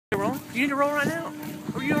roll? You need to roll right now.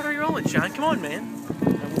 Or you already rolling, Sean? Come on, man.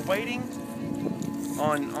 And we're waiting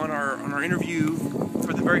on our interview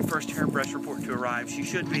for the very first Hairbrush Report to arrive. She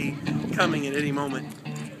should be coming at any moment.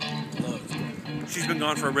 She's been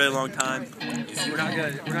gone for a really long time. We're not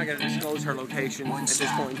gonna disclose her location at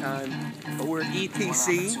this point in time. But we're at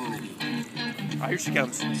ETC. Oh, here she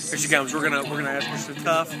comes. Here she comes. We're gonna ask her some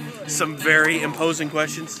tough, some very imposing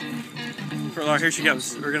questions. For Laura, here she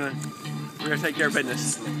comes. We're gonna take care of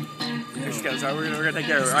business. Here she comes. All right, we're gonna take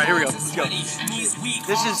care of her. All right, here we go. Let's go.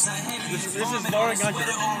 This is Laura Gunter.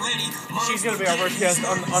 She's gonna be our first guest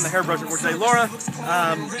on the Hairbrush Report today. Laura,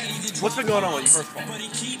 what's been going on with you, first of all?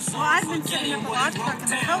 Well, I've been sitting at the lodge truck in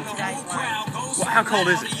the cold today. Well, how cold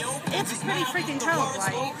is it? It's pretty freaking cold,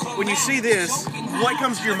 like. When you see this, what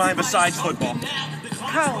comes to your mind besides football?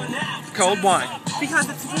 Cold. Cold? Why? Because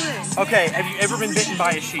it's blue. Okay, have you ever been bitten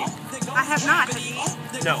by a sheep? I have not. Have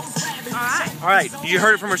you? No. Alright. Alright, you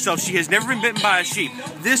heard it from herself. She has never been bitten by a sheep.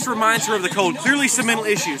 This reminds her of the cold. Clearly some mental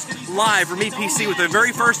issues. Live from EPC with the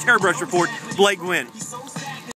very first Hairbrush Report, Guinn.